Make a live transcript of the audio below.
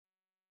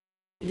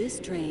This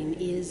train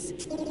is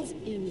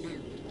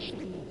inbound.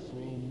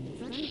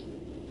 From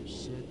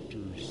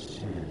Sector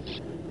C.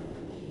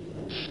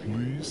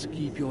 Please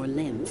Keep your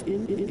lens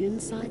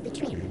inside the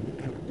train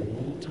at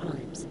all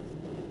times.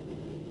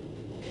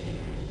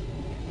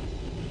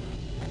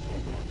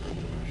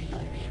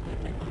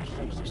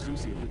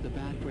 Associated with the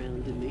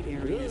background in the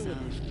areas of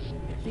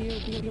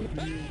theoretical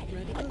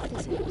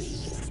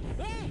physics,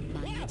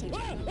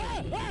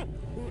 biotechnology,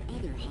 or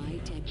other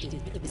high-tech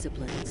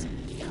disciplines.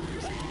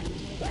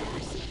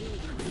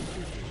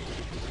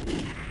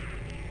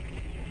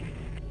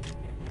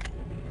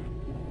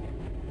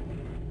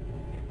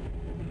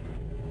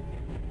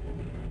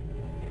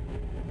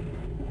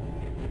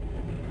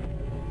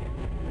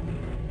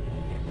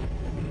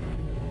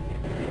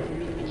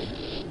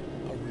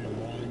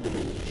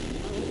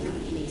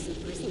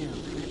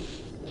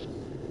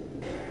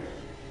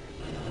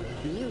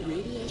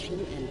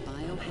 And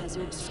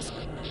biohazard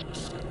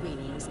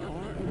screenings are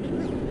a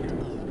requirement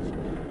of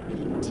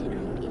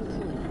continuing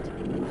employment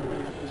in the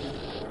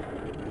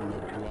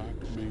Black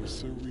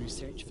Mesa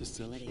research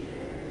facility.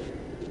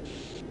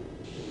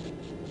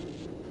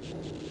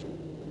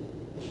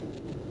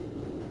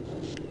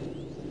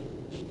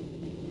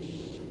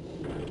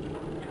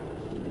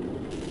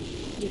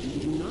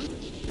 Do not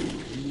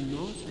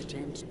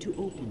attempt to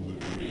open the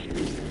door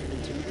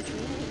until the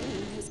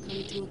train has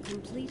come to a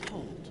complete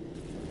halt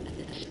at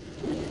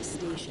the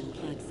station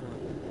platform.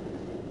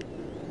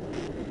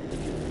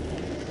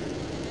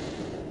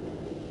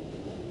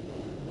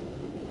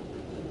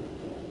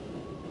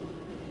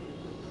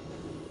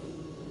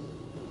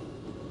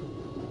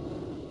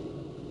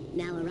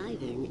 Now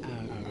arriving at...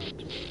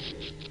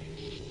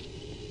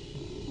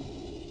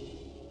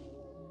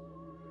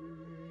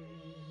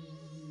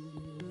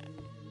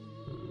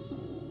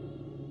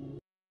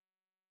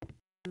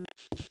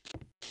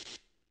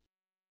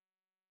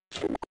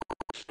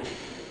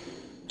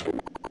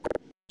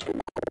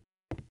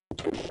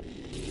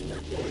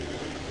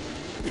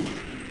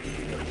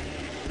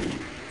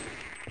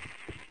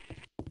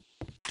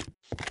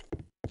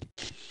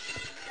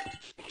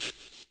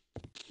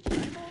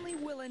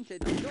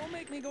 Don't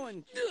make me go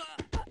and...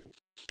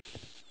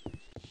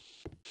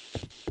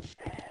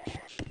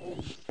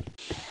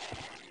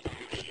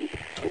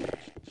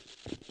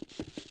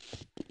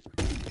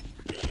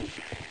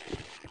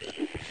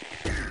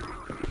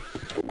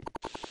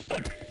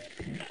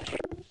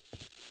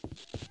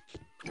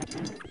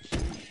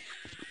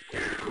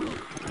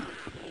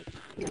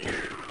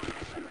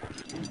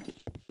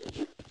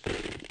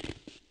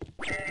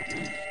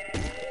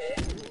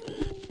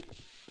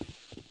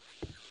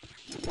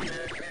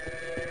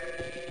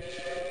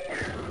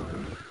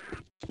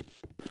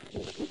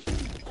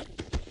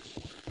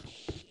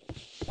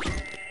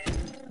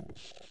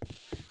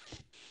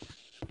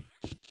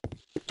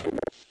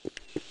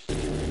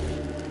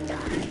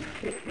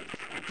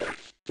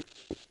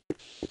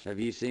 Have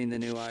you seen the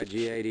new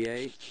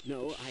IG-88?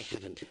 No, I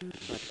haven't.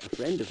 But a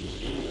friend of mine...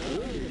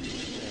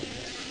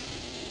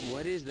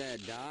 What is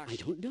that, Doc? I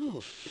don't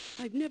know.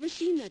 I've never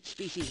seen that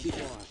species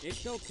before.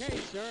 It's okay,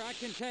 sir. I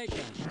can take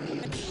him.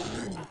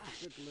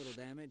 Took a little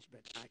damage,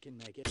 but I can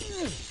make it.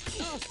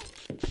 Oh!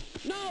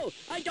 No!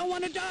 I don't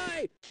want to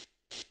die!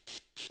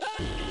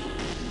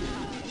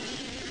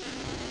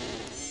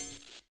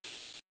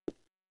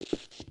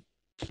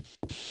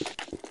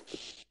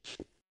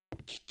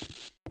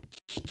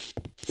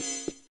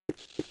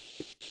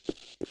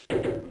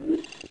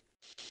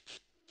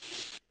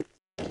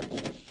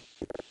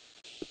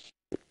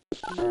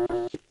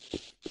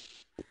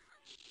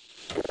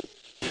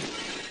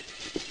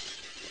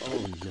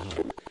 Oh no.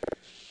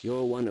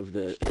 You're one of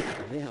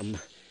them.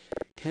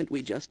 Can't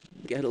we just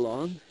get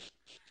along?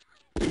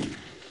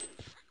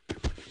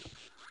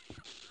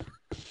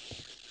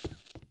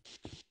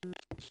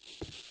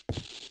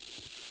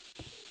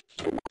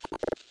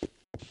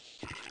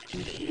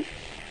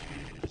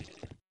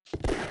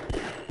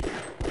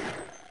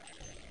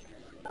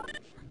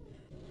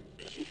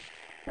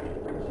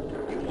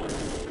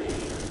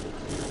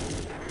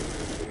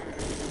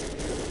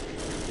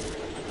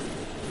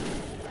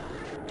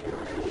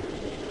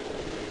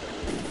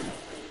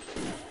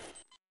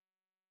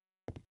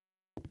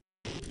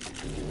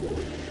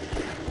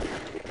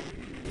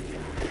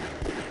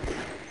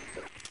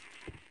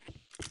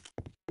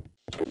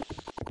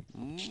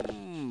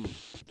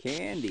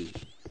 Candy.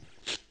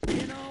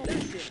 You know,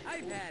 that's it.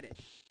 I've had it.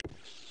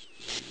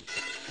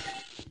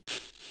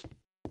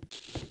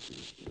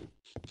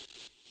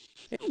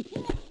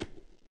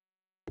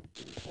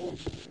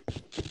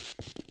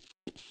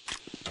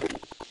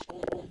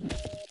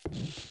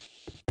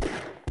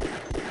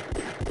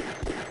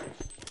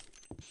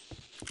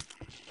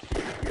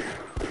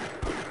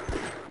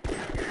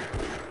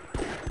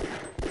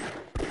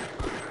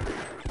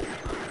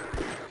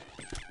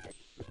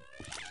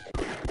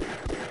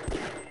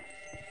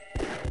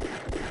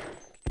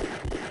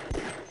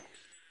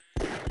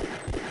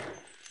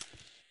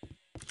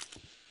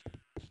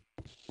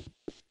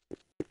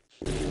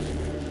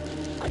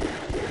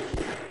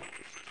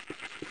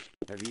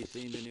 Have you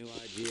seen the new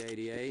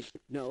IG-88?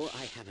 No,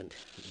 I haven't.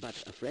 But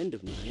a friend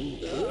of mine...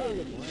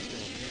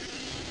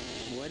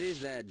 What is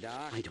that,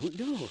 Doc? I don't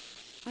know.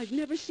 I've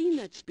never seen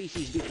that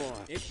species before.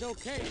 It's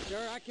okay,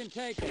 sir. I can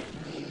take it.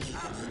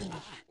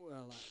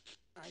 Well,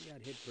 I got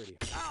hit pretty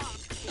hard.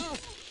 Oh!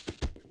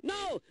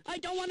 No! I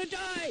don't want to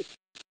die!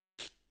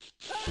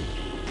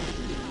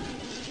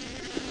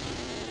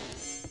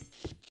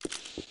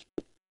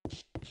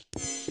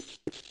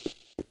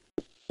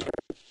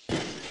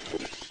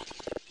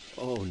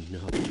 Oh, no.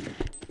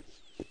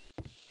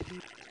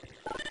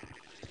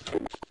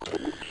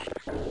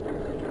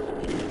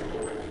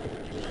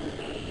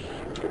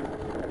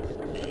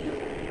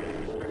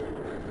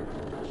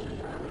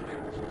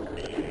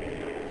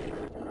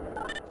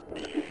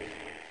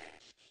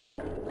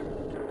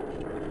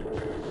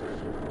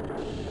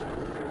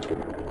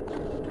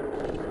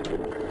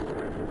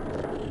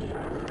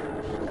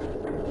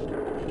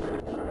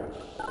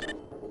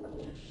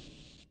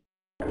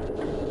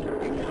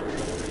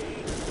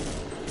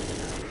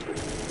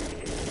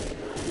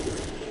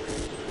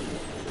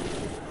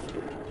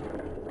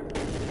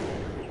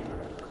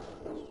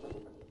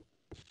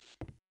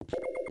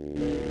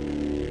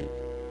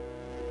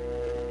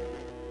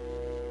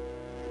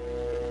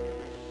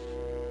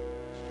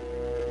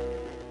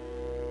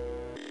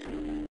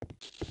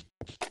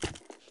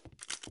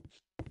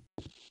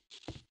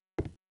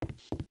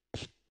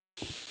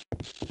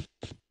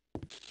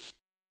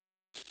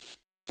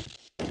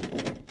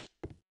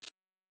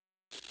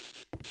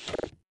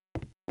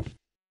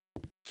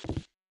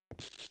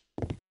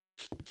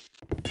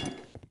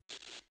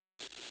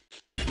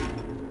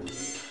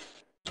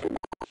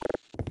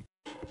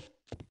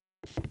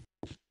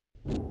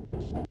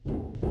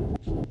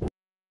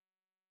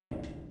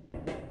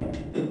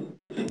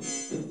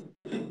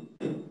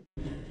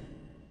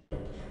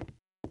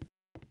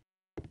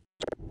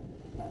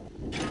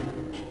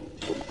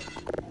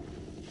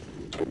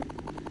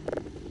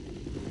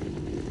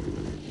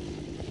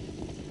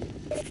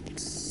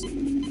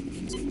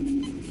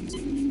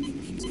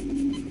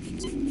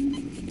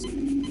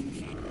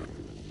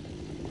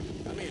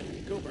 Come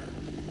in, Cooper.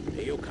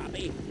 Do you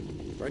copy?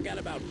 Forget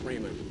about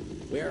Freeman.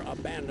 We're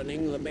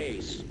abandoning the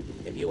base.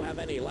 If you have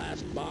any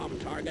last bomb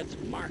targets,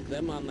 mark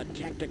them on the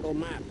tactical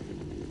map.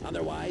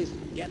 Otherwise,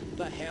 get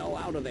the hell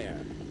out of there.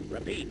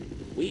 Repeat,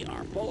 we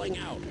are pulling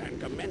out and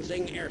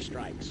commencing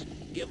airstrikes.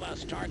 Give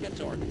us targets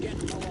or get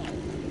below.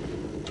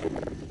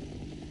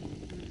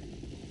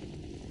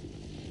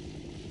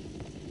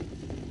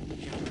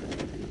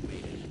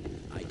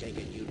 I take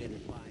it you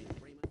didn't find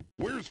Freeman?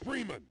 Where's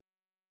Freeman?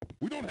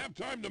 We don't have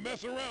time to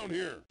mess around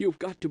here. You've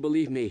got to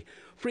believe me.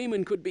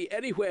 Freeman could be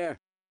anywhere.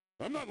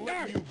 I'm not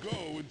letting you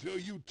go until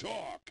you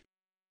talk.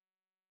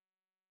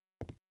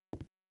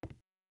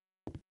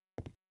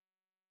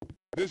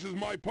 This is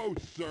my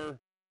post, sir.